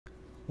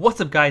What's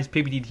up guys,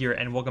 PPD here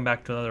and welcome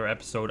back to another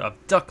episode of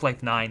Duck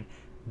Life 9,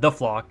 The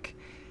Flock.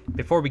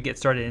 Before we get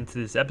started into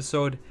this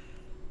episode,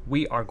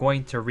 we are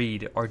going to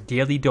read our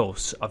daily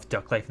dose of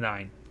Duck Life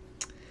 9.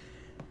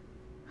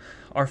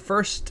 Our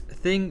first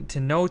thing to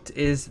note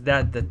is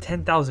that the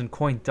 10,000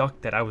 coin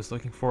duck that I was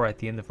looking for at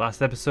the end of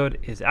last episode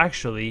is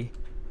actually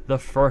the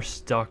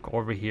first duck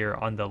over here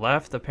on the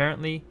left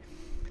apparently.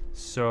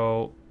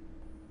 So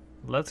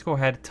let's go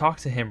ahead and talk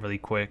to him really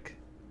quick.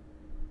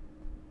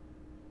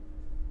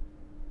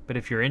 But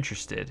if you're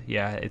interested,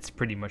 yeah, it's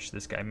pretty much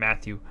this guy,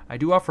 Matthew. I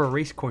do offer a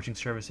race coaching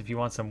service if you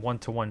want some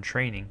one-to-one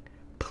training.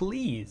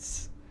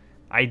 Please.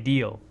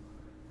 Ideal.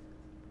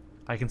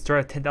 I can start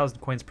at 10,000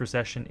 coins per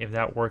session if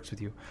that works with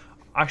you.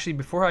 Actually,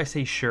 before I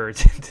say sure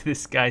to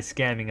this guy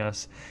scamming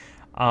us,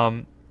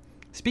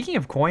 speaking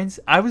of coins,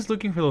 I was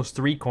looking for those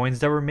 3 coins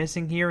that were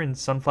missing here in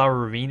Sunflower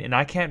Ravine, and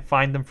I can't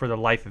find them for the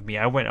life of me.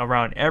 I went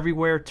around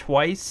everywhere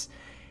twice,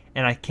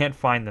 and I can't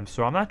find them.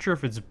 So I'm not sure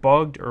if it's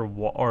bugged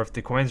or if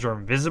the coins are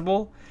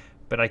invisible,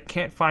 but I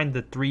can't find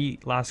the 3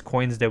 last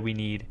coins that we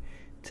need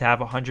to have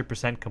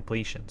 100%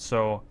 completion.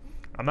 So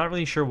I'm not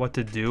really sure what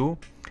to do.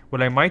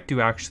 What I might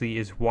do actually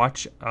is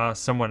watch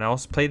someone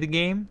else play the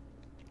game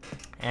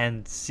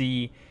and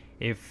see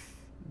if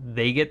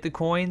they get the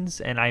coins,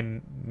 and I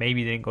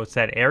maybe didn't go to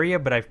that area,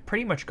 but I've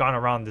pretty much gone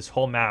around this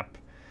whole map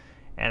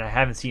and I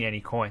haven't seen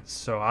any coins.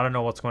 So I don't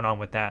know what's going on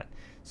with that.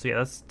 So yeah,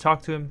 let's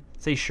talk to him,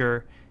 say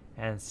sure,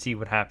 and see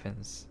what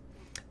happens.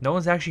 No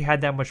one's actually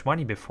had that much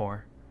money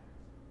before.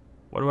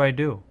 What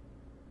do?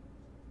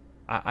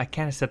 I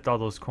can't accept all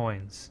those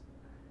coins.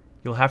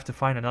 You'll have to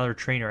find another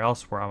trainer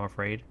elsewhere, I'm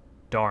afraid.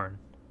 Darn.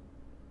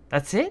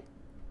 That's it?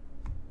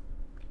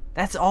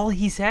 That's all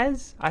he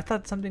says? I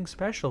thought something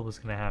special was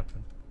going to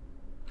happen.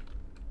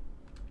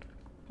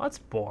 Well, that's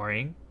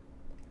boring.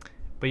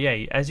 But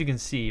yeah, as you can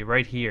see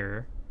right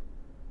here,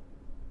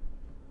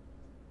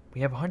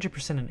 we have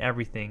 100% in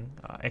everything,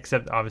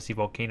 except obviously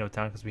Volcano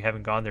Town because we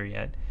haven't gone there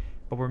yet.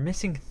 But we're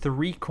missing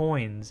 3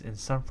 coins in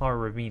Sunflower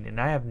Ravine, and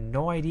I have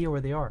no idea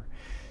where they are.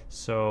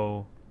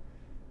 So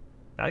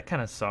that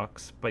kind of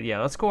sucks. But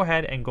yeah, let's go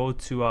ahead and go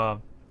to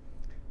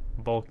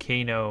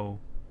Volcano,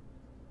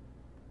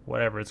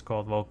 whatever it's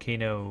called,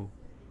 Volcano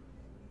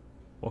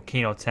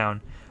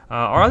Town.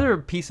 Our other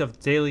piece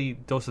of daily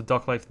dose of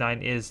Duck Life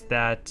 9 is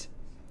that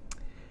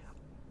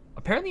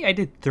apparently I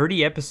did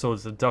 30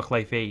 episodes of Duck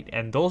Life 8,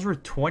 and those were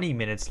 20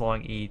 minutes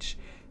long each.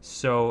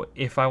 So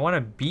if I want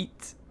to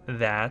beat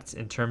that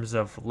in terms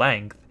of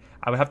length,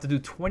 I would have to do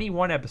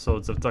 21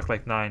 episodes of Duck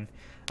Life 9,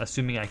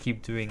 assuming I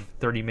keep doing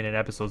 30-minute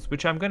episodes,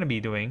 which I'm going to be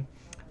doing.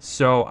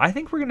 So I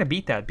think we're going to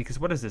beat that, because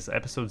what is this,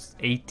 episodes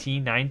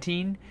 18,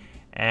 19,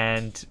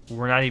 and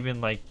we're not even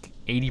like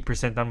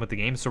 80% done with the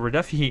game. So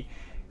this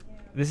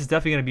is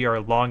definitely going to be our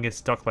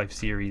longest Duck Life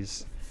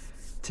series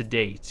to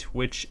date,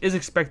 which is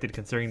expected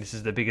considering this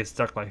is the biggest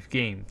Duck Life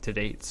game to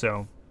date.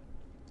 So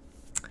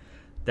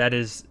that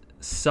is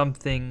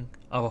something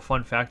of a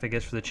fun fact, I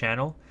guess, for the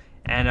channel.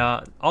 And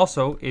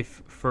also,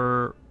 if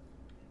for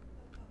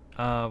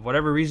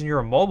whatever reason you're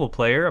a mobile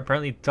player,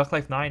 apparently Duck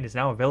Life 9 is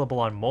now available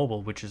on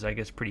mobile, which is, I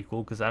guess, pretty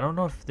cool, because I don't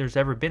know if there's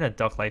ever been a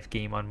Duck Life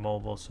game on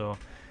mobile. So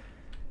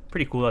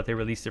pretty cool that they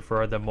released it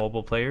for the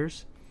mobile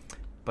players.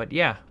 But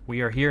yeah,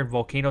 we are here in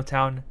Volcano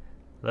Town.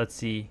 Let's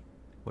see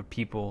what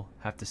people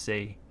have to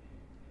say.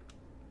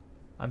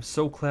 I'm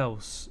so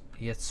close,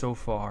 yet so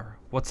far.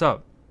 What's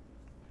up?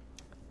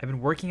 I've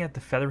been working at the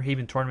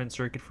Featherhaven tournament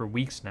circuit for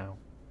weeks now.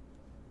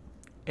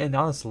 And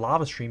now this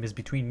lava stream is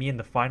between me and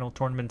the final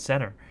tournament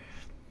center.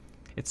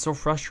 It's so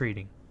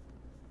frustrating.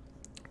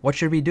 What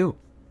should we do?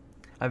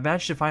 I've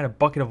managed to find a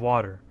bucket of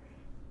water.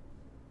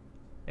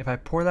 If I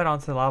pour that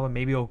onto the lava,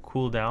 maybe it'll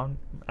cool down.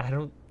 I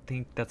don't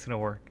think that's going to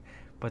work.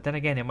 But then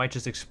again, it might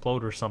just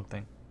explode or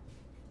something.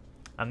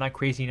 I'm not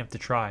crazy enough to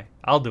try.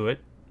 I'll do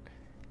it.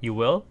 You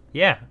will?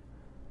 Yeah.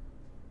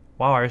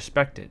 Wow, I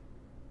respect it.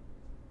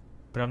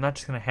 But I'm not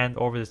just going to hand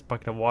over this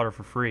bucket of water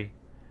for free.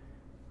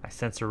 I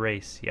sense a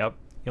race. Yep.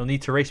 You'll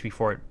need to race me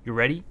for it. You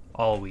ready?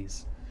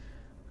 Always.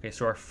 Okay,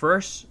 so our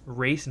first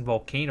race in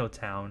Volcano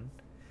Town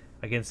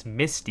against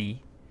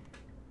Misty,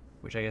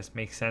 which I guess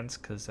makes sense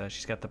because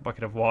she's got the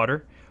bucket of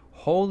water.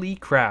 Holy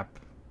crap.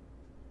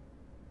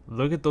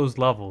 Look at those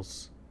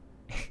levels.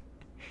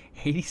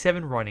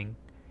 87 running,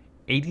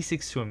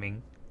 86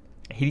 swimming,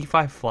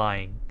 85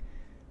 flying,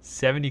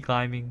 70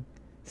 climbing,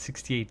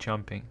 68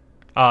 jumping.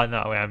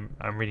 No, wait,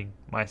 I'm reading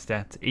my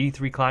stats.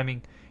 83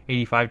 climbing,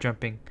 85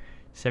 jumping,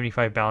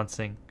 75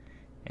 balancing.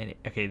 And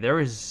okay, there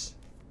is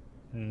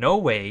no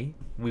way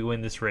we win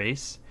this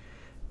race,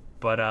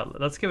 but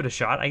let's give it a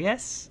shot, I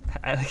guess.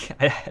 I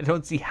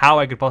don't see how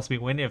I could possibly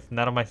win if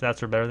none of my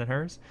stats are better than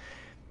hers.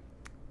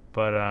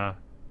 But I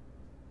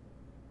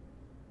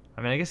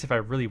mean, I guess if I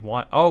really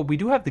want... Oh, we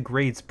do have the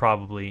grades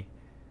probably,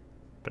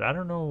 but I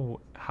don't know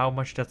how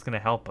much that's going to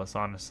help us,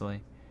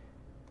 honestly.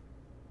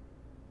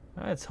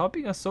 It's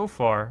helping us so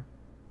far.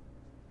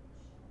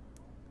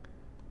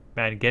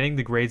 Man, getting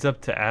the grades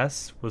up to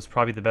S was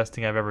probably the best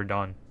thing I've ever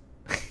done.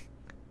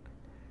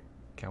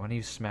 Okay, I want to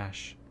use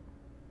Smash.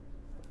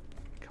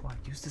 Come on,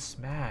 use the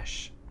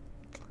smash.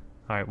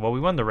 Alright, well,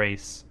 we won the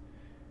race.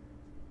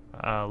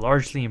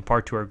 Largely in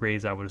part to our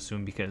grades, I would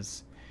assume,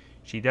 because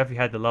she definitely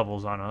had the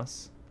levels on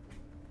us.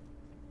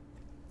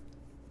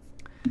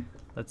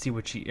 Let's see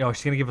what she... Oh,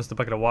 she's going to give us the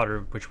bucket of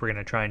water, which we're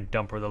going to try and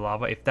dump her the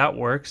lava. If that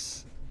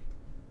works,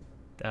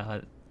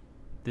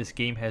 this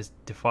game has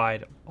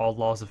defied all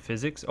laws of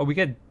physics. Oh, we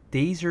got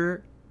Days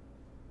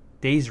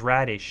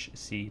Radish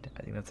seed.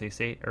 I think that's how you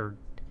say it. Or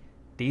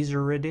Days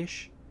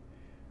Radish?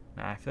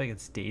 Nah, I feel like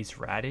it's Days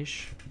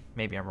Radish.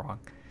 Maybe I'm wrong.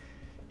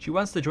 She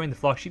wants to join the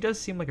flock. She does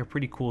seem like a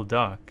pretty cool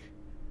duck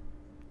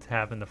to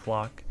have in the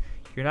flock.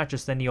 You're not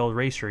just any old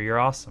racer. You're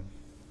awesome.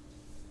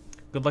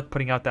 Good luck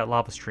putting out that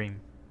lava stream.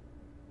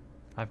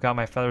 I've got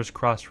my feathers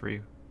crossed for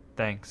you.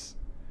 Thanks.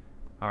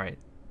 Alright.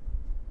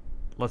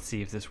 Let's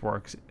see if this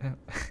works.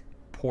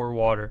 Pour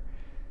water.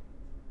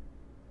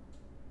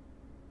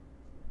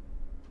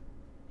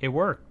 It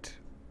worked.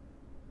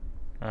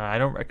 I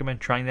don't recommend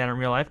trying that in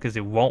real life because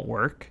it won't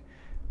work.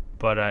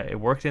 But it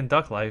worked in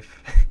duck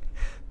life.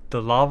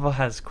 The lava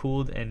has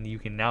cooled and you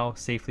can now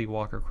safely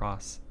walk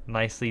across.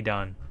 Nicely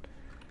done.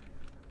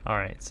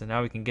 Alright, so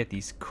now we can get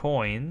these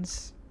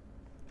coins.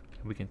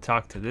 We can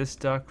talk to this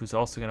duck who's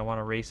also going to want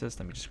to race us.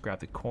 Let me just grab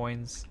the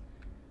coins.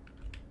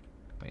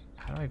 Wait,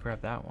 how do I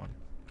grab that one?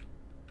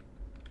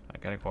 I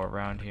gotta go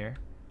around here.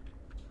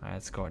 Alright,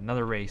 let's go.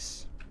 Another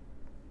race.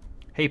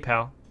 Hey,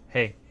 pal.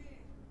 Hey.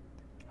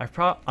 I'm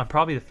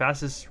probably the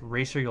fastest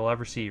racer you'll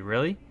ever see.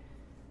 Really?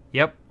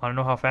 Yep. Want to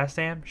know how fast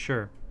I am?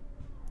 Sure.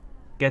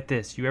 Get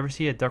this. You ever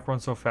see a duck run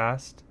so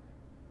fast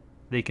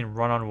they can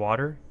run on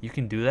water? You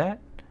can do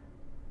that?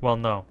 Well,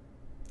 no.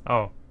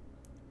 Oh.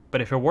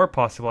 But if it were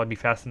possible, I'd be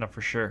fast enough for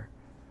sure.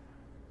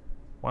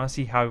 Want to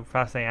see how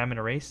fast I am in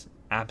a race?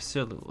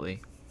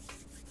 Absolutely.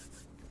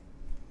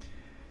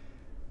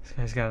 This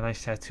guy's got a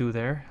nice tattoo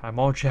there. I'm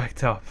all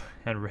jacked up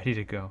and ready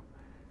to go.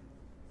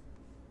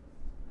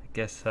 I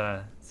guess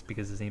it's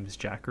because his name is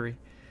Jackery.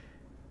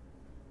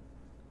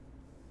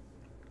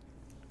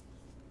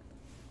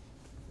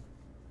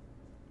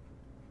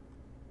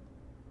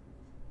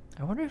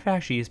 I wonder if it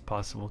actually is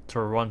possible to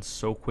run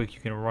so quick you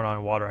can run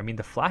on water. I mean,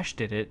 the Flash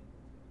did it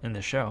in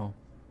the show.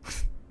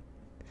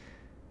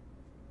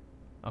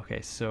 Okay,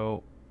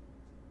 so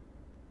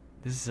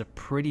this is a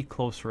pretty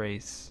close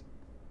race.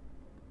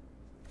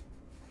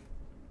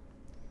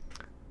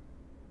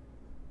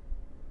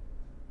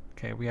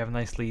 Okay, we have a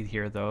nice lead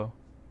here though.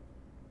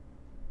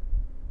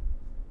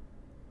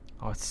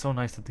 Oh, it's so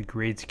nice that the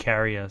grades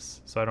carry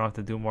us so I don't have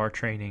to do more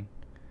training.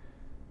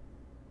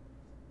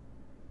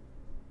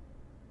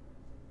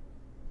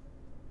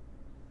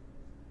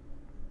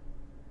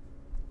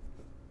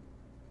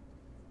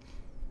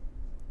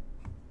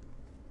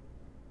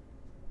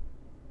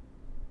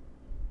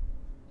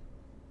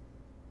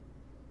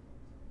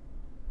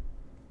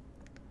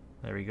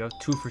 There we go,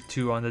 2 for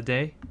 2 on the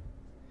day.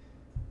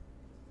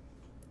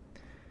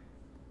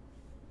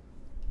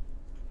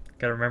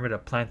 Gotta remember to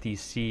plant these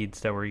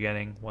seeds that we're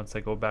getting once I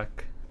go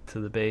back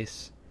to the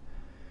base.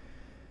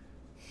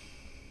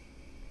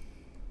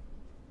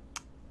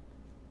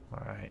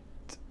 Alright.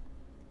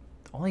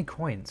 Only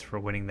coins for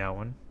winning that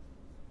one.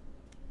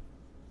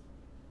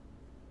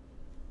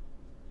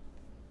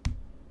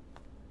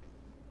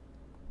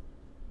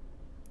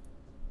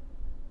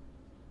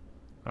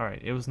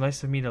 Alright, it was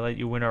nice of me to let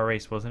you win our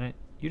race, wasn't it?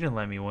 You didn't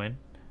let me win.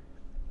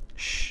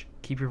 Shh,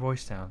 keep your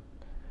voice down.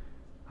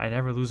 I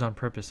never lose on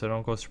purpose, so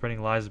don't go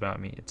spreading lies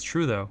about me. It's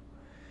true, though.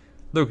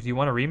 Luke, do you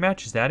want a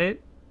rematch? Is that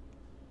it?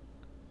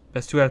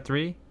 Best 2 out of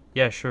 3?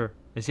 Yeah, sure.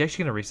 Is he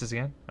actually going to race this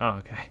again? Oh,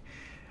 okay.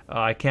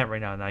 I can't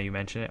right now you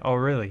mention it. Oh,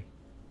 really?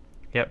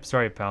 Yep,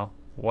 sorry, pal.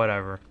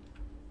 Whatever.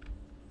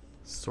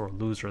 Sore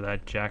loser,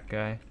 that Jack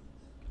guy.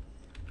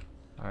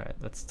 Alright,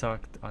 let's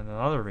talk on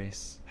another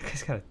race. That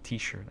guy's got a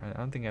t-shirt. I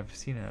don't think I've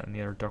seen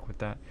any other duck with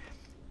that.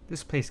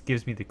 This place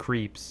gives me the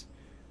creeps.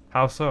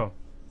 How so?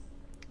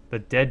 The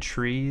dead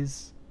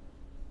trees,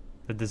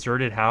 the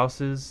deserted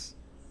houses.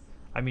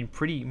 I mean,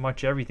 pretty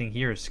much everything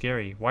here is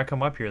scary. Why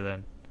come up here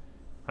then?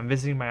 I'm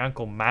visiting my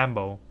uncle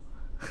Mambo.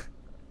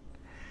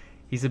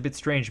 He's a bit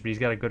strange, but he's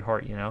got a good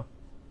heart, you know?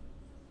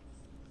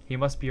 He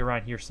must be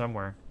around here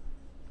somewhere.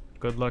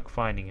 Good luck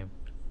finding him.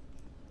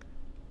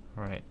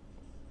 Alright.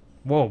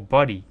 Whoa,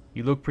 buddy.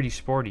 You look pretty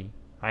sporty.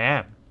 I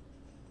am.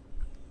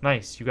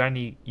 Nice. You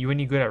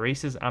any good at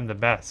races? I'm the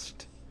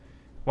best.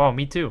 Wow,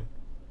 me too.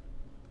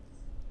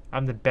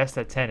 I'm the best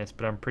at tennis,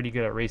 but I'm pretty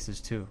good at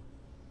races too.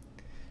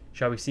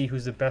 Shall we see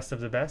who's the best of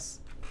the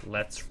best?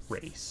 Let's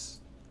race.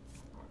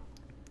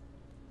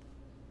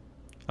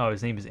 Oh,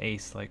 his name is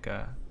Ace, like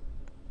a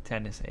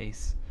tennis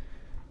ace.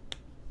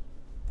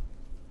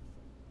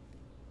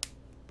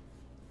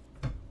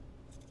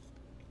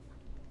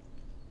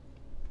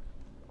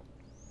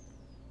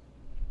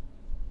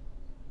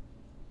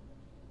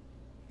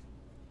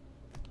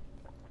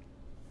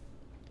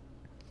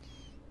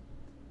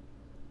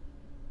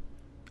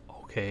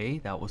 Okay,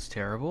 that was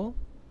terrible.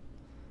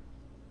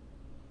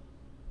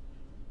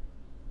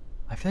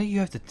 I feel like you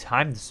have to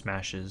time the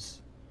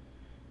smashes.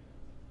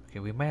 Okay,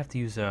 we might have to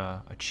use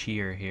a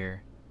cheer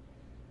here.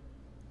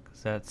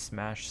 Because that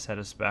smash set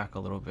us back a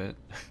little bit.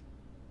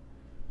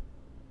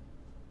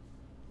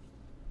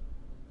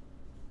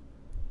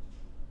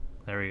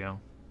 There we go.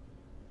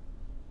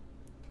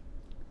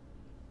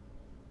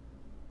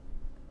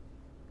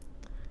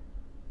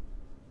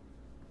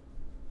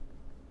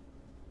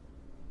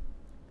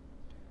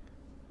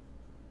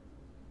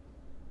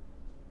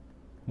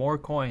 More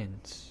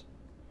coins.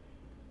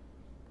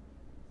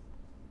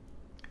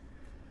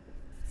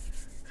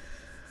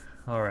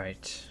 All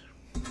right.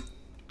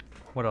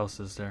 What else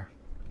is there?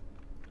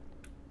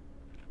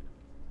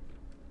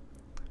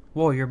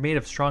 Whoa, you're made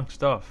of strong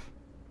stuff.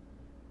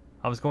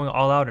 I was going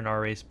all out in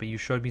our race, but you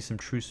showed me some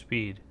true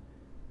speed.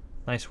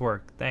 Nice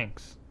work,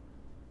 thanks.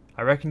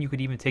 I reckon you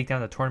could even take down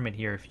the tournament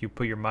here if you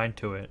put your mind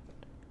to it.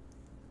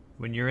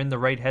 When you're in the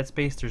right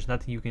headspace, there's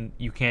nothing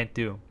you can't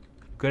do.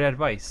 Good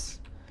advice.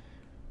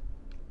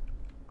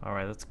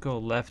 Alright, let's go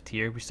left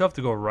here. We still have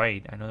to go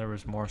right. I know there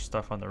was more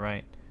stuff on the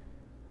right.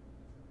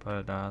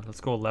 But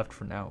let's go left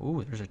for now.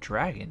 Ooh, there's a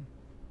dragon.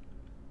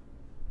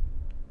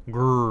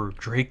 Grrr,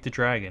 Drake the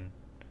dragon.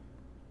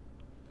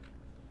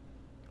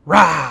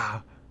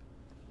 Rah!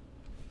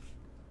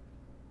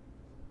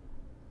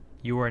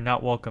 You are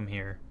not welcome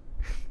here.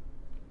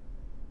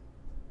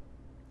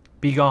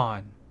 Be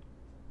gone.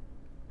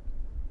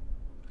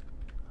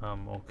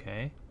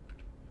 Okay.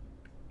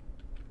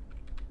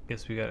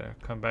 Guess we gotta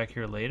come back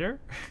here later.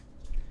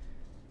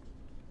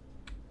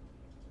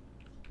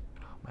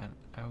 Oh man,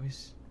 I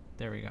always...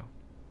 There we go.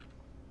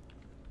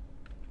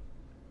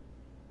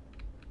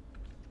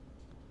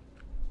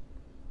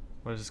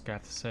 What does this guy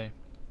have to say?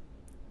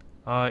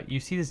 You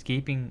see this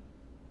gaping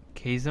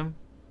chasm?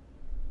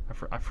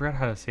 I forgot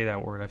how to say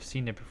that word. I've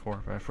seen it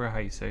before, but I forgot how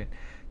you say it.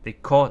 They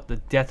call it the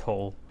death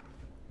hole.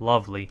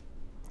 Lovely.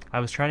 I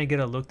was trying to get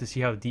a look to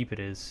see how deep it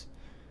is.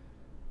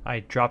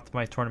 I dropped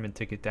my tournament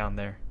ticket down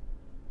there.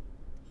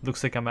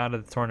 Looks like I'm out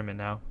of the tournament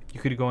now.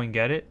 You could go and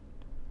get it?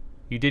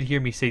 You did hear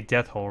me say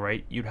death hole,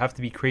 right? You'd have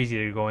to be crazy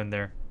to go in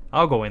there.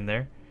 I'll go in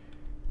there.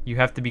 You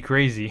have to be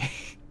crazy.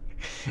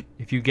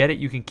 If you get it,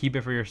 you can keep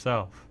it for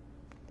yourself.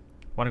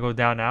 Want to go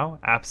down now?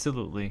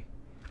 Absolutely.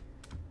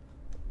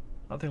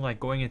 Nothing like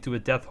going into a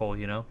death hole,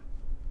 you know?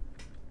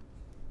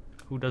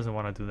 Who doesn't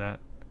want to do that?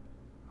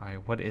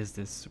 Alright, what is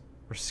this?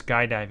 We're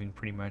skydiving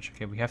pretty much.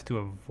 Okay, we have to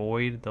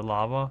avoid the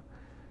lava.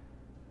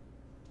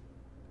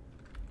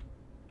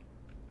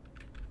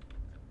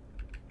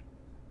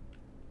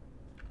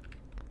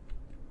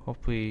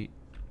 Hopefully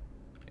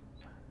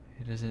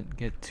it doesn't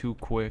get too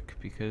quick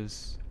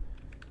because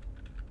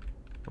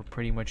we're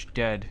pretty much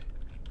dead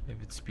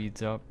if it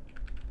speeds up.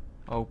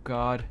 Oh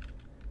god,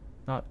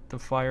 not the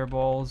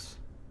fireballs.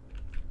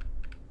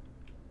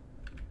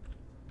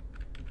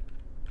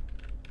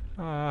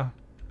 Wait.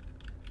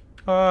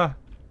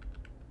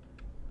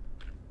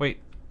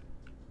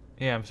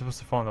 Yeah, I'm supposed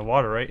to fall in the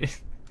water,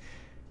 right?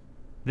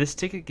 This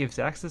ticket gives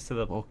access to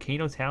the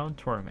Volcano Town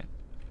tournament.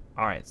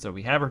 Alright, so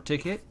we have our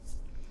ticket.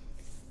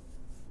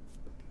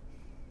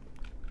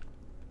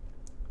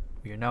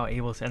 We are now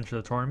able to enter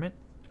the tournament.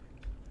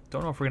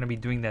 Don't know if we're going to be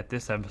doing that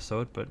this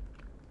episode, but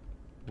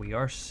we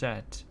are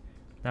set.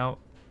 Now,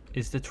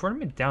 is the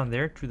tournament down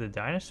there through the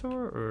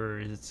dinosaur, or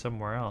is it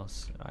somewhere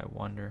else? I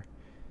wonder.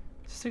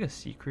 Is this like a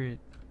secret?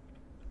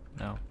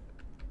 No.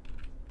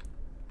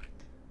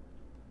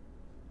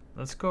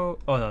 Let's go.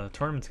 Oh no, the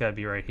tournament's got to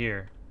be right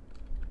here.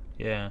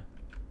 Yeah.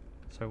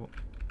 So,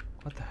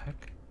 what the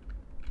heck?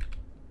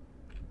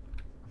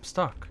 I'm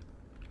stuck.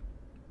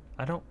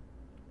 I don't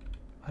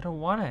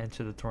want to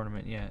enter the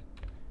tournament yet.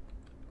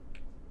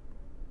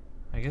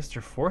 I guess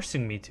they're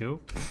forcing me to.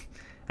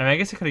 I mean, I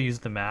guess I could have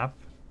used the map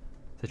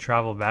to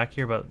travel back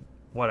here, but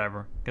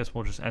whatever. Guess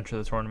we'll just enter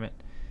the tournament.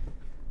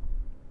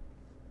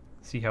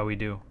 See how we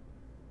do.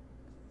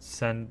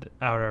 Send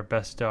out our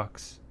best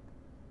ducks.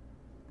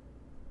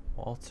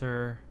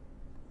 Walter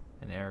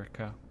and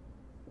Erica.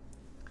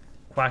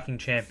 Quacking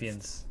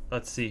champions.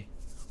 Let's see.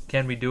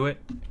 Can we do it?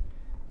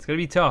 It's going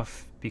to be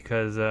tough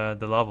because the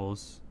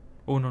levels...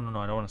 Oh, no,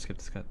 I don't want to skip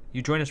this cut.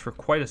 You join us for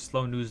quite a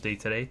slow news day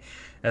today,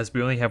 as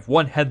we only have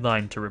one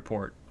headline to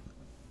report.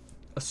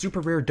 A super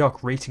rare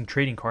duck racing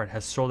trading card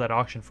has sold at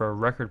auction for a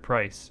record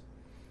price.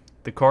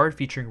 The card,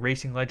 featuring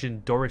racing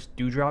legend Doris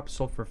Dewdrop,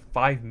 sold for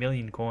 5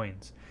 million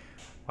coins.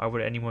 Why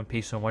would anyone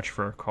pay so much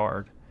for a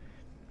card?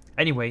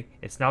 Anyway,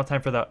 it's now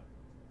time for the...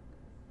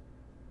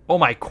 Oh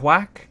my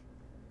quack!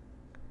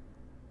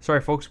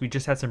 Sorry folks, we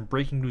just had some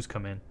breaking news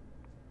come in.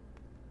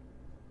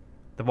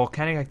 The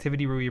volcanic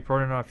activity we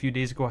reported on a few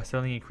days ago has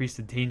suddenly increased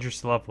to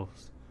dangerous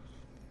levels.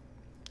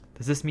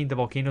 Does this mean the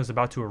volcano is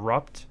about to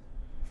erupt?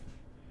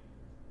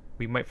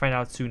 We might find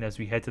out soon as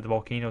we head to the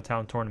Volcano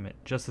Town tournament,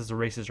 just as the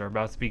races are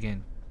about to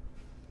begin.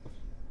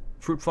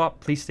 Fruit Flop,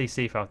 please stay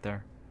safe out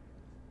there.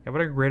 Yeah,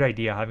 what a great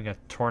idea having a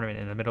tournament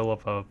in the middle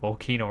of a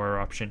volcano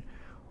eruption.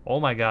 Oh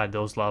my god,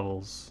 those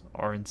levels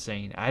are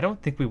insane. I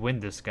don't think we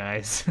win this,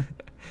 guys.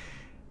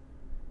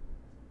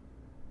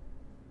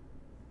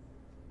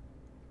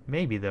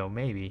 Maybe though,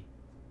 maybe.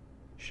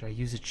 Should I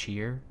use a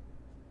cheer?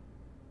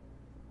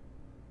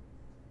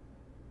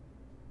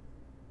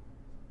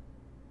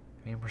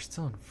 mean, we're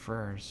still in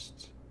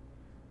first,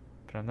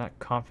 but I'm not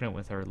confident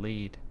with our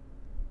lead.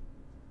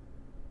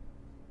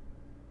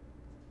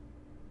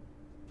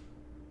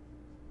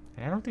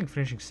 And I don't think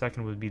finishing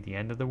second would be the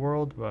end of the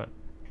world, but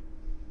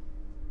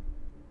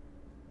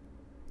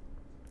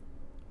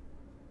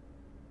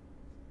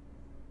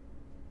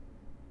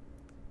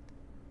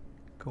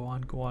go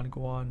on, go on,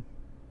 go on.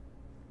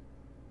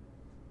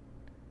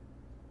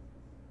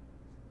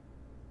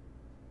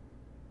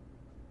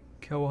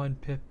 Go on,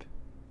 Pip.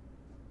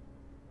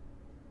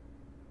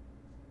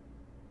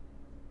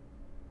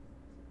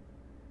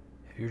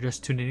 If you're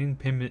just tuning in,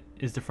 Pim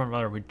is the front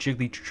runner with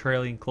Jiggly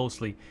trailing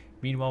closely.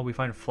 Meanwhile, we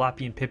find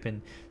Flappy and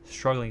Pippin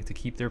struggling to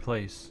keep their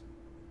place.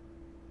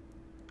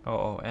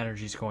 Uh-oh,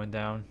 energy's going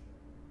down.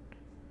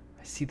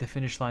 I see the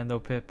finish line though,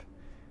 Pip.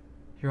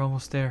 You're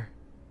almost there.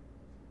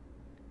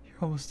 You're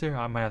almost there.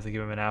 I might have to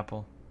give him an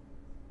apple.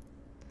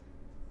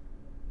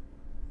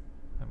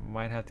 I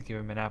might have to give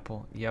him an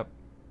apple. Yep.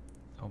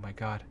 Oh my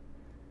god.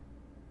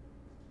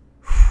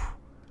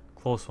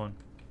 Close one.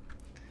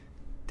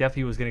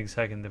 Definitely was getting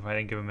second if I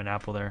didn't give him an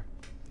apple there.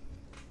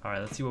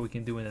 Alright, let's see what we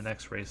can do in the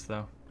next race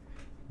though.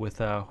 With,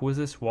 who is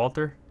this?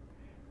 Walter?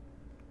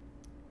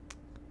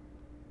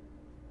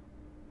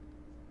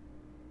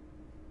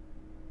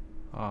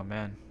 Oh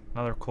man.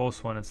 Another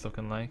close one it's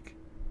looking like.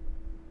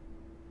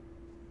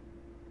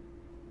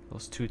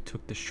 Those two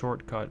took the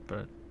shortcut,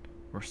 but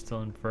we're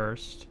still in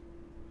first.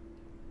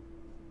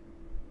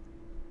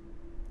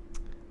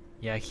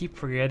 Yeah, I keep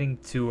forgetting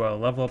to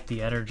level up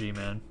the energy,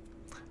 man.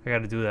 I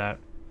gotta do that.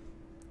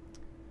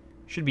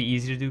 Should be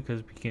easy to do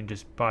because we can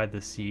just buy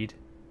the seed.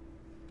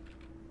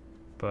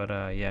 But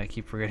yeah, I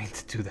keep forgetting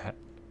to do that.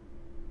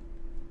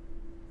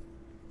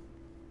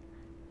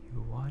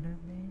 You wanna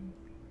maybe?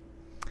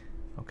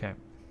 Okay.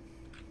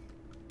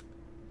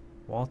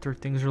 Walter,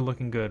 things are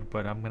looking good,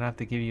 but I'm gonna have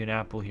to give you an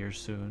apple here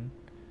soon.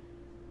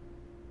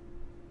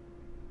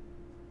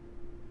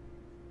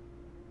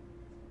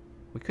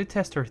 We could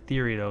test our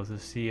theory though to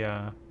see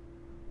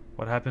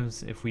what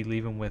happens if we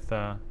leave him with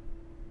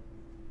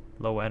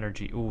low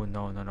energy. Ooh,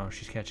 no,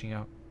 she's catching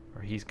up,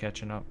 or he's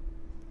catching up.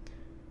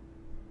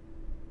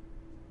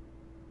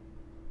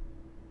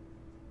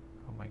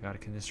 Oh my god,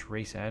 can this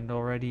race end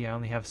already? I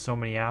only have so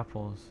many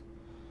apples.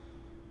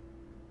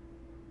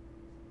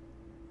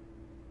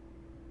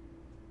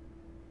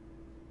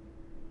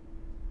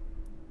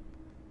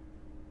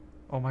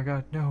 Oh my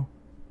god, no.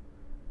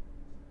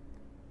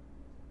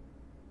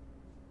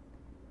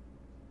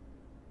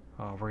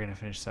 Oh, we're gonna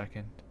finish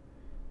second.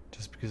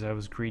 Just because I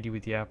was greedy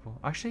with the apple.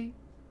 Actually,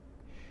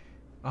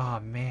 oh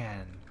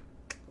man.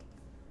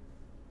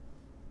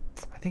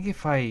 I think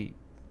if I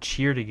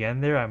cheered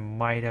again there, I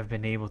might have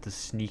been able to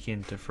sneak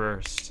into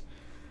first.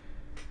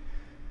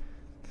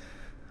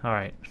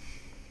 Alright.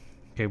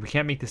 Okay, we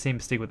can't make the same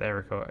mistake with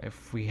Erica.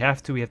 If we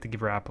have to give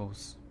her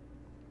apples.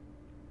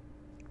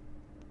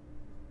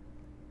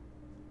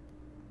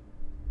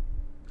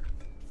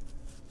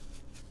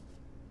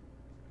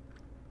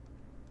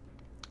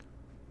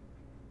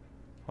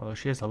 Although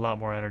she has a lot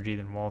more energy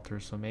than Walter,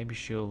 so maybe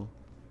she'll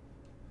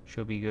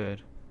be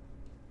good.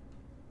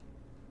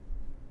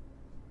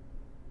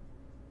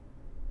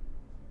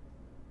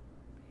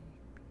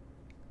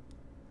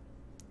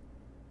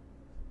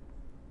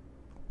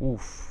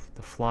 Oof,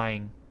 the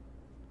flying.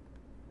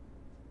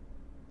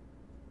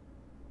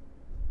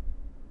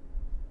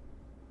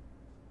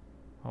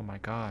 Oh my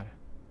god.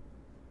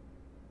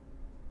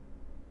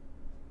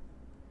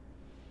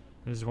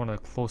 This is one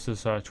of the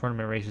closest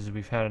tournament races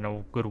we've had in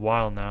a good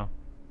while now.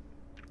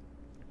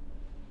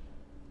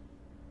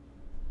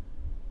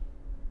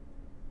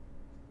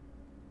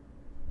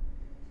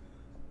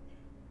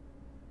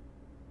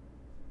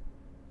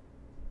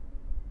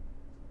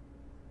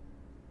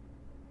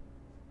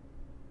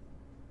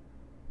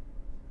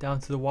 Down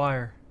to the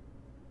wire.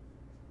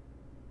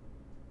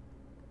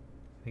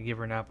 Gonna give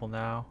her an apple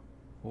now.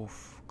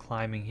 Oof,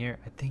 climbing here.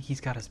 I think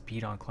he's got us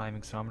beat on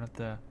climbing, so I'm gonna have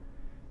to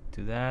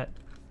do that.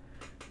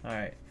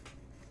 Alright.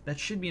 That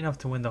should be enough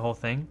to win the whole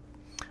thing.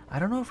 I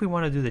don't know if we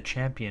want to do the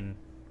champion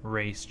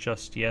race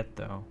just yet,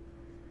 though.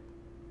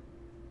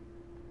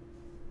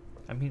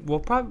 I mean, we'll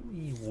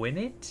probably win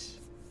it.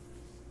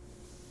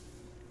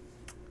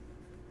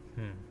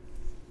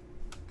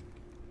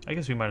 I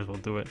guess we might as well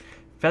do it.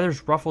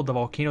 Feathers ruffled, the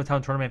Volcano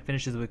Town tournament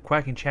finishes with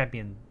Quacking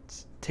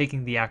Champions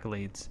taking the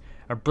accolades.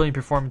 A brilliant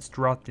performance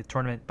throughout the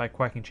tournament by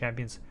Quacking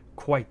Champions.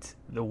 Quite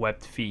the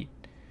webbed feat.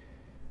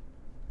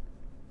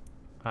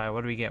 Alright,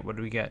 what do we get? What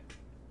do we get?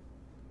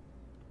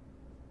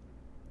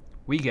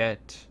 We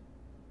get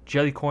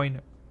Jellycoin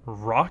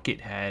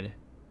Rocket Head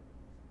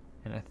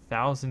and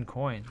 1,000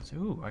 coins.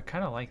 Ooh, I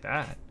kind of like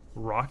that.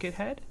 Rocket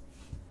Head?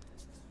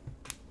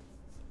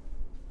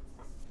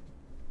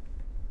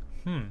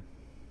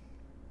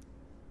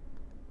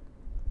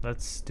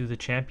 Let's do the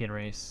champion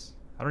race.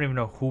 I don't even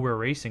know who we're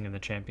racing in the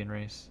champion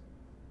race.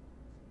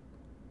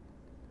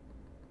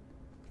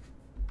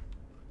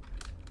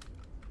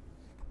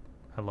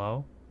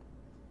 Hello?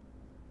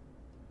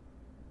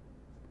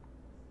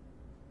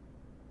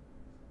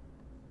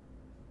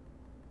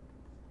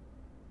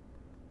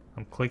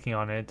 I'm clicking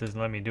on it. It doesn't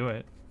let me do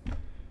it.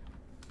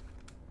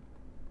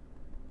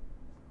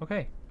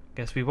 Okay.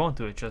 Guess we won't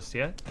do it just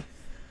yet.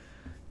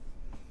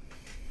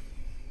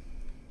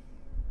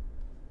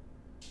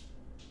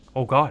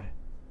 Oh god.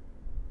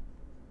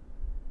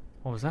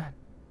 What was that?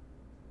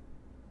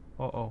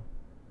 Uh-oh.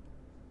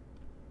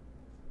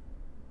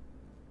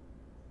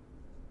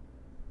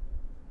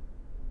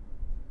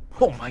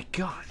 Oh my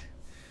god.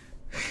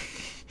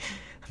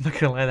 I'm not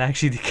gonna lie, that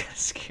actually did kind of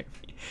scare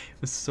me.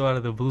 It was so out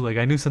of the blue. Like,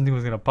 I knew something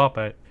was gonna pop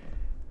out.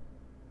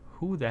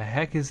 Who the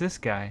heck is this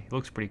guy? He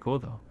looks pretty cool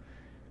though.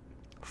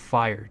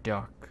 Fire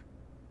duck.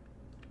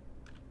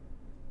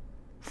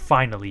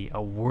 Finally,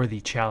 a worthy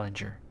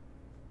challenger.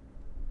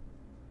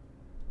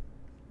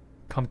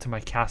 Come to my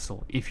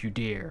castle if you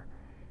dare.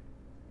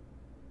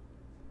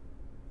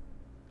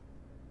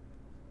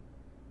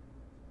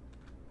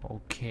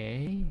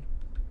 Okay.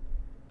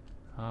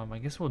 I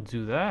guess we'll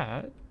do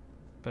that.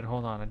 But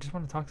hold on, I just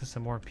want to talk to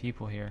some more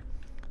people here.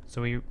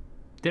 So we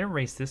didn't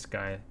race this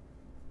guy.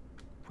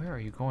 Where are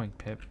you going,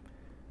 Pip?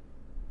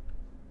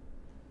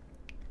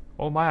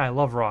 Oh my, I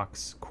love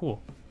rocks.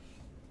 Cool.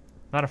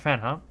 Not a fan,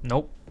 huh?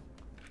 Nope.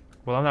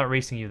 Well, I'm not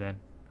racing you then.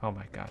 Oh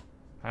my god.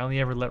 I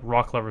only ever let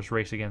rock lovers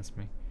race against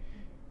me.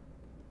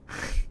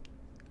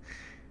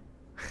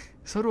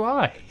 So do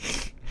I.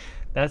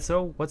 That's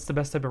so. What's the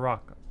best type of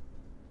rock?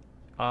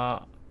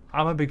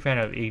 I'm a big fan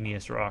of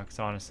igneous rocks,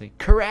 honestly.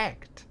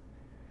 Correct!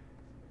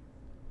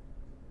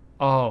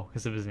 Oh,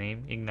 because of his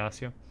name,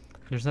 Ignacio.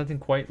 There's nothing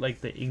quite like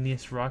the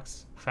igneous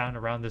rocks found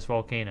around this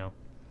volcano.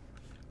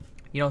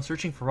 You know,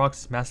 searching for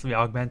rocks has massively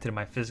augmented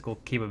my physical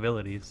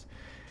capabilities.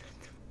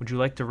 Would you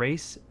like to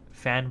race?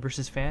 Fan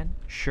versus fan?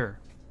 Sure.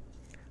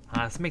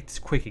 Let's make this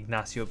quick,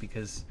 Ignacio,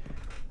 because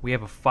we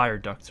have a fire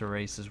duck to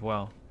race as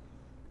well.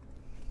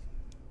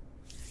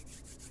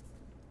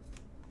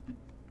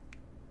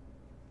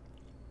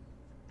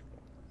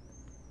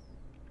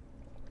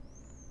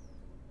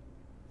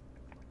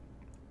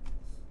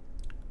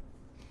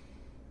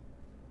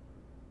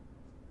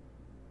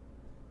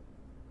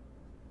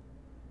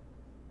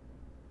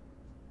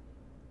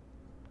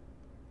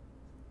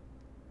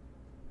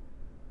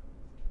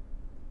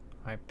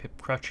 Alright,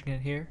 Pip crushing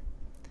it here.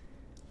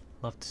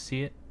 Love to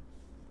see it.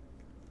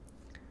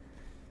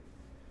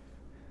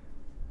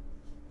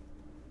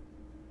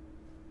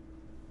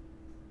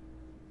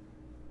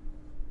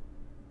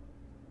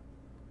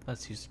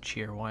 Let's use a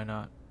cheer, why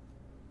not?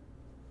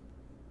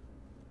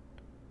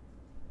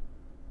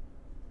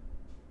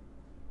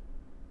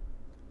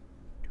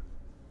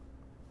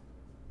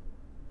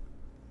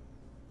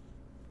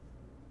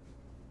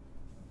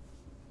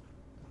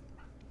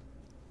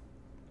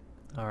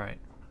 Alright.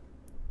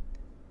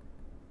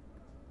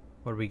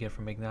 What do we get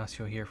from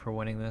Ignacio here for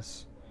winning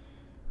this?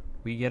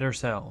 We get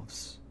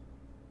ourselves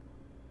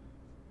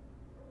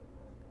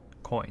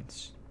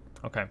coins.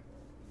 Okay.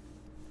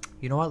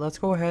 You know what? Let's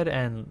go ahead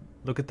and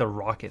look at the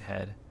rocket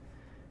head,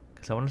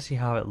 because I want to see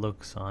how it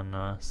looks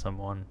on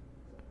someone.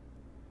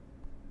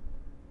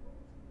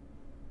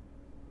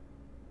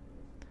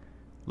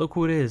 Look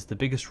who it is, the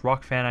biggest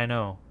rock fan I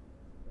know.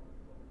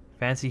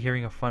 Fancy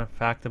hearing a fun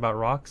fact about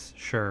rocks?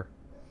 Sure.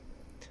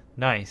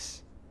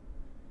 Nice.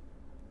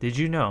 Did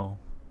you know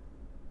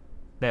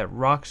that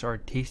rocks are a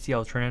tasty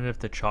alternative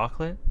to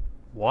chocolate?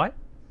 What?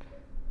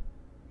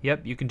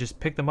 Yep, you can just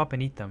pick them up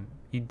and eat them.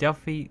 You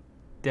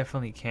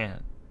definitely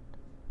can.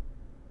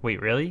 Wait,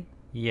 really?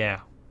 Yeah.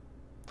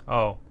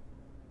 Oh.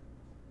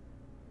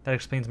 That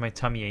explains my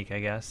tummy ache, I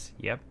guess.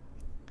 Yep.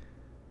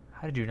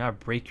 How did you not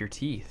break your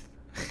teeth?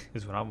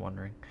 Is what I'm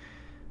wondering.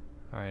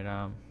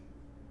 Alright,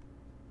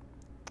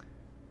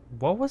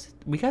 what was it?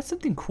 We got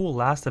something cool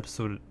last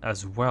episode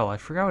as well. I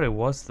forgot what it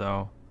was,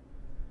 though.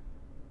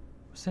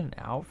 Was it an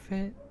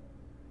outfit?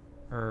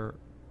 Or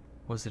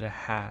was it a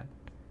hat?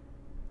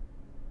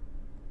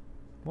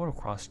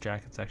 Motocross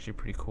jacket's actually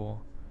pretty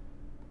cool.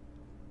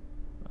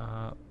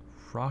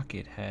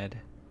 Rocket head.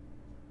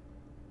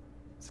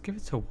 Let's give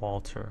it to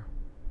Walter.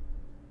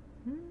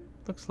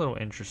 Looks a little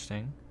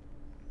interesting.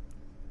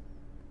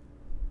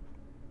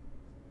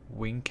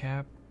 Wing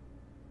cap.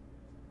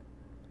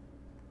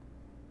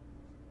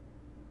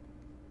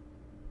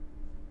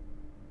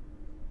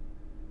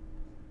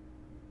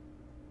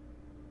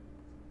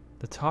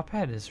 The top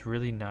hat is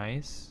really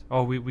nice.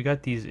 Oh, we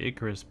got these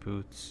Icarus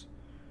boots.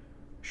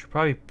 Should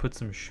probably put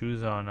some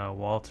shoes on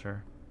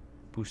Walter.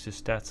 Boost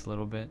his stats a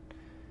little bit.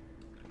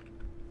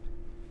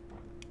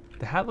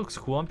 The hat looks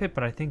cool on Pip,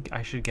 but I think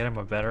I should get him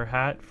a better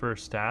hat for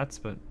stats,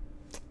 but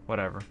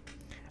whatever.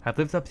 I've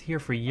lived up here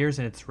for years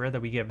and it's rare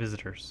that we get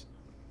visitors.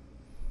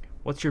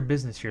 What's your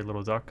business here,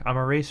 little duck? I'm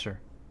a racer.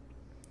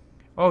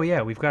 Oh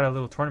yeah, we've got a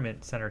little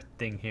tournament center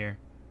thing here.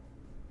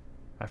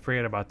 I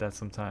forget about that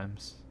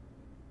sometimes.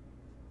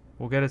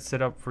 We'll get it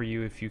set up for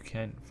you if you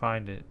can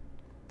find it.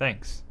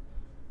 Thanks.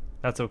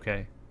 That's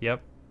okay.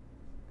 Yep.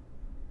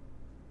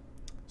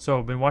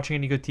 So, been watching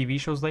any good TV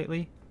shows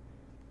lately?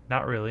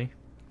 Not really.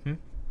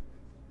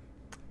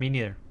 Me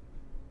neither.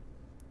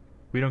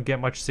 We don't get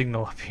much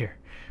signal up here.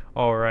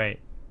 Alright.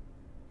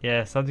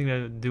 Yeah, something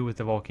to do with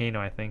the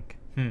volcano, I think.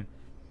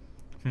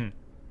 Hmm.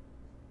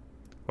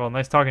 Well,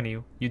 nice talking to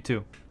you. You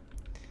too.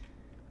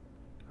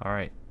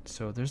 Alright,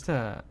 so there's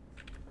the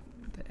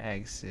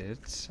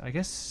exit. I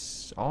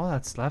guess all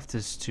that's left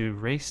is to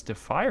race the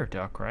fire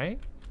duck, right?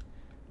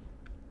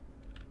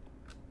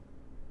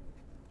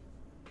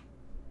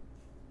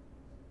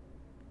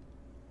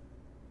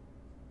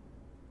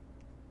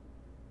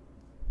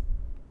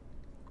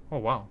 Oh,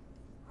 wow.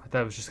 I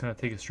thought it was just going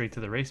to take us straight to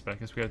the race, but I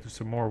guess we got to do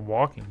some more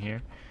walking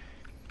here.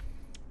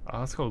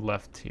 Let's go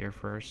left here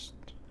first.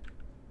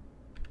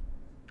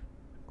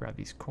 Grab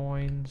these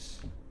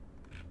coins.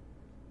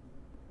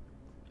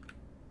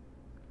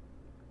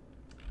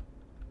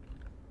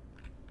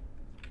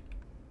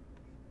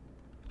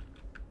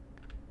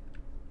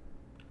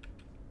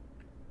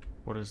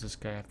 What does this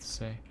guy have to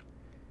say?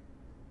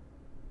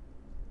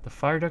 The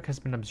fire duck has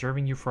been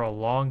observing you for a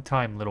long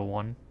time, little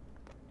one.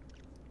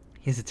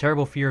 He has a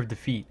terrible fear of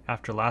defeat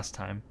after last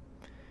time.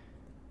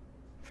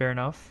 Fair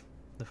enough.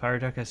 The fire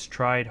duck has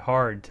tried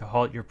hard to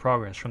halt your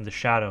progress from the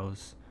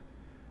shadows,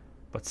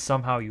 but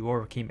somehow you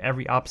overcame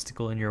every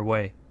obstacle in your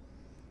way.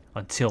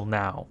 Until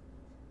now.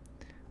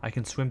 I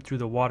can swim through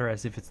the water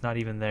as if it's not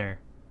even there.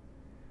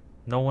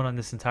 No one on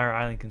this entire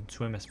island can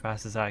swim as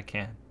fast as I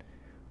can.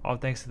 All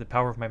thanks to the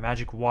power of my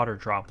magic water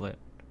droplet.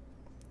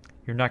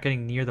 You're not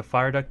getting near the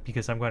fire duck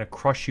because I'm going to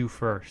crush you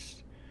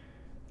first.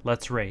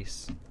 Let's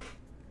race.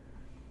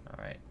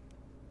 Alright.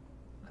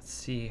 Let's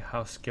see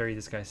how scary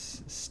this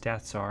guy's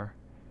stats are.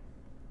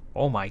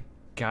 Oh my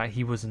god,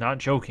 he was not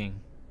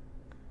joking.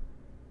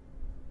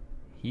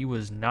 He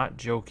was not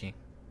joking.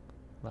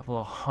 Level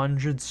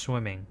 100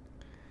 swimming.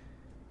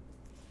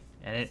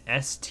 And an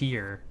S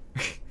tier.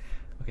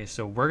 Okay,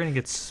 so we're going to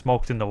get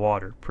smoked in the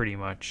water, pretty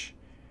much.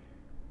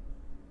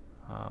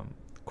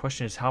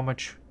 Question is, how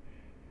much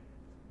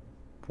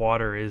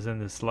water is in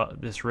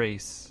this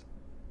race?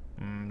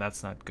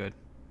 That's not good.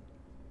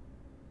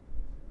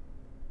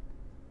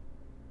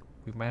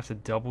 We might have to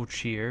double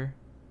cheer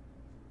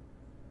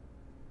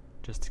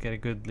just to get a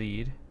good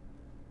lead.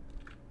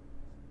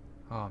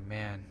 Oh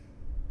man,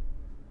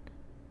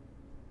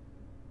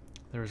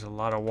 there's a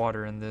lot of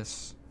water in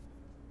this.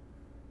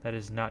 That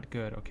is not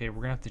good. Okay,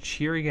 we're gonna have to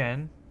cheer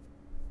again.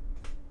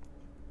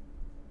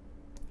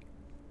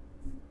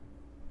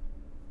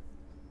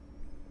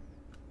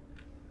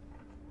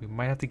 We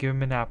might have to give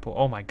him an apple.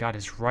 Oh my god,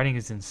 his writing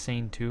is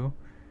insane too.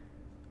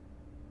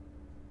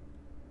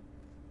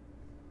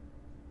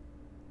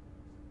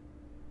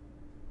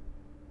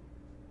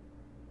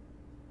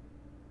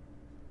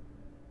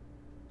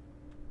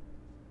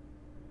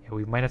 Yeah,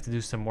 we might have to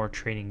do some more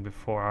training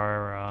before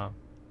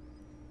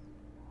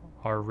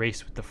our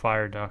race with the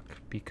fire duck,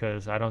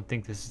 because I don't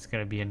think this is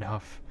going to be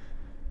enough.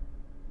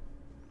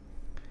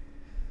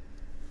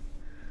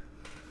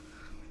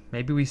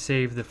 Maybe we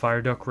save the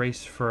fire duck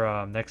race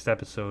for next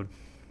episode.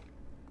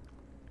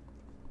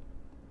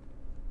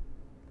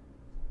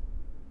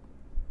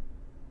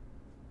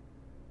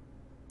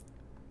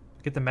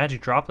 Get the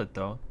magic droplet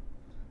though.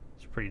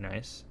 It's pretty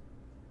nice.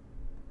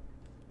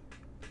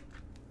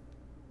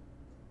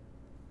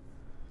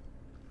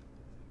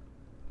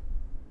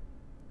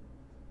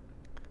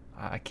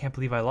 I can't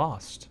believe I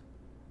lost.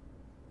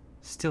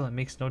 Still, it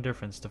makes no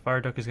difference. The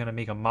fire duck is going to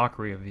make a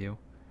mockery of you.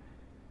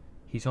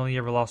 He's only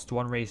ever lost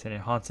one race and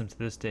it haunts him to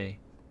this day.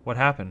 What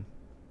happened?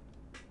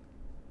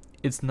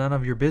 It's none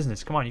of your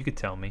business. Come on, you could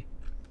tell me.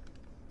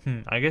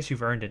 I guess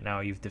you've earned it now.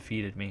 You've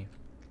defeated me.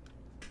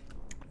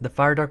 The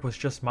fire duck was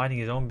just minding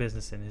his own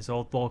business in his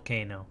old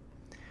volcano,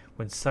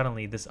 when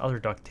suddenly this other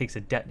duck takes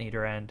a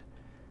detonator and...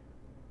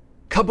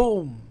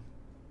 kaboom!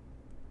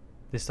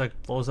 This duck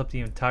blows up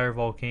the entire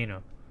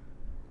volcano.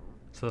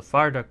 So the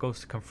fire duck goes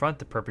to confront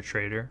the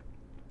perpetrator,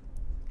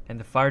 and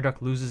the fire duck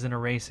loses in a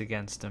race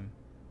against him.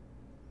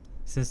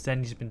 Since then,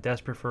 he's been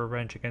desperate for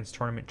revenge against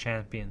tournament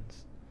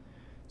champions.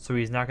 So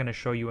he's not going to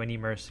show you any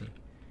mercy.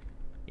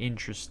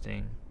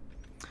 Interesting.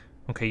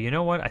 Okay, you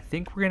know what? I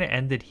think we're going to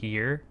end it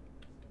here,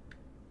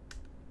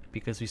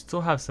 because we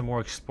still have some more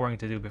exploring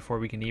to do before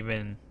we can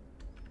even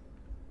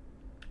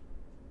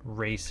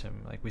race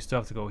him. Like, we still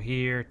have to go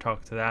here,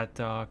 talk to that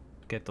duck,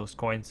 get those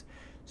coins.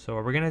 So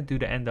what we're going to do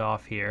to end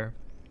off here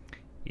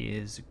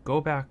is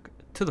go back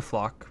to the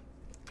flock.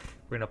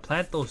 We're going to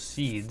plant those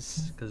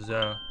seeds, because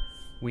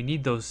we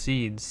need those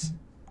seeds.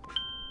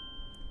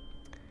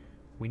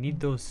 We need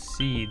those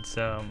seeds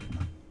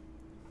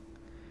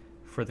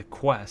for the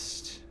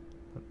quest.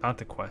 Not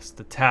the quest,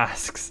 the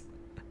tasks.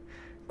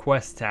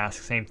 Quest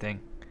task, same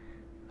thing.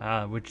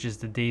 Which is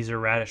the daisy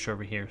radish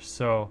over here.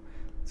 So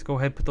let's go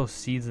ahead and put those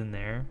seeds in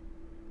there.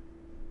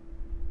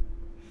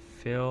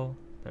 Fill.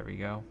 There we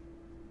go.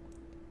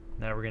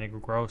 Now we're going to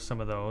grow some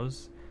of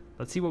those.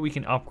 Let's see what we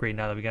can upgrade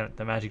now that we got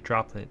the magic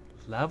droplet.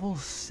 Level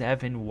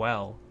 7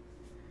 well.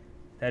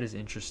 That is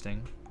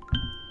interesting.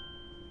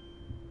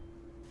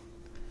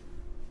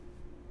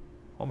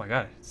 Oh my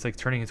god, it's like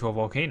turning into a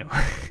volcano.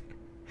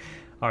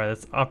 Alright,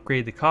 let's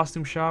upgrade the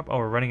costume shop. Oh,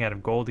 we're running out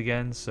of gold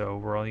again, so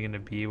we're only going to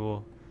be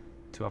able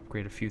to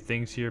upgrade a few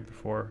things here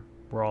before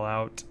we're all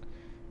out.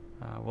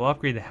 We'll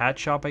upgrade the hat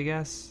shop, I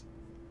guess.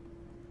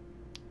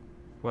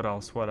 What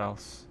else? What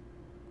else?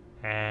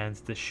 And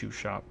the shoe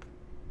shop.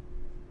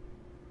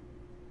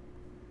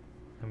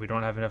 And we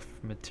don't have enough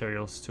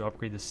materials to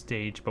upgrade the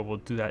stage, but we'll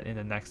do that in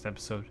the next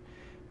episode.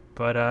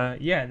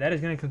 But yeah, that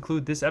is going to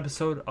conclude this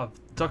episode of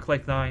Duck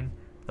Life 9,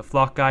 The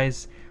Flock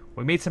Guys.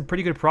 We made some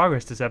pretty good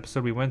progress this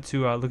episode. We went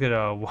to look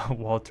at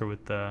Walter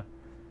with the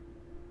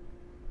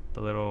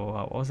little,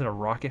 what was it, a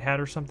rocket hat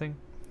or something?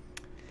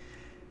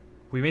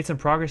 We made some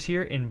progress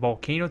here in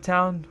Volcano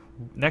Town.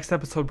 Next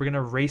episode, we're going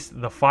to race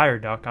the fire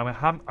duck. I'm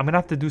going to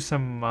have to do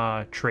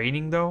some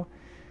training, though,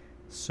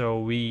 so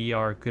we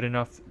are good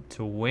enough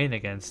to win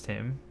against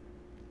him.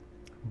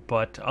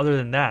 But other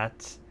than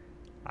that,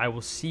 I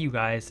will see you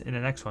guys in the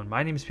next one.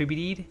 My name is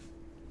PBD,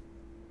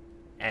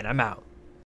 and I'm out.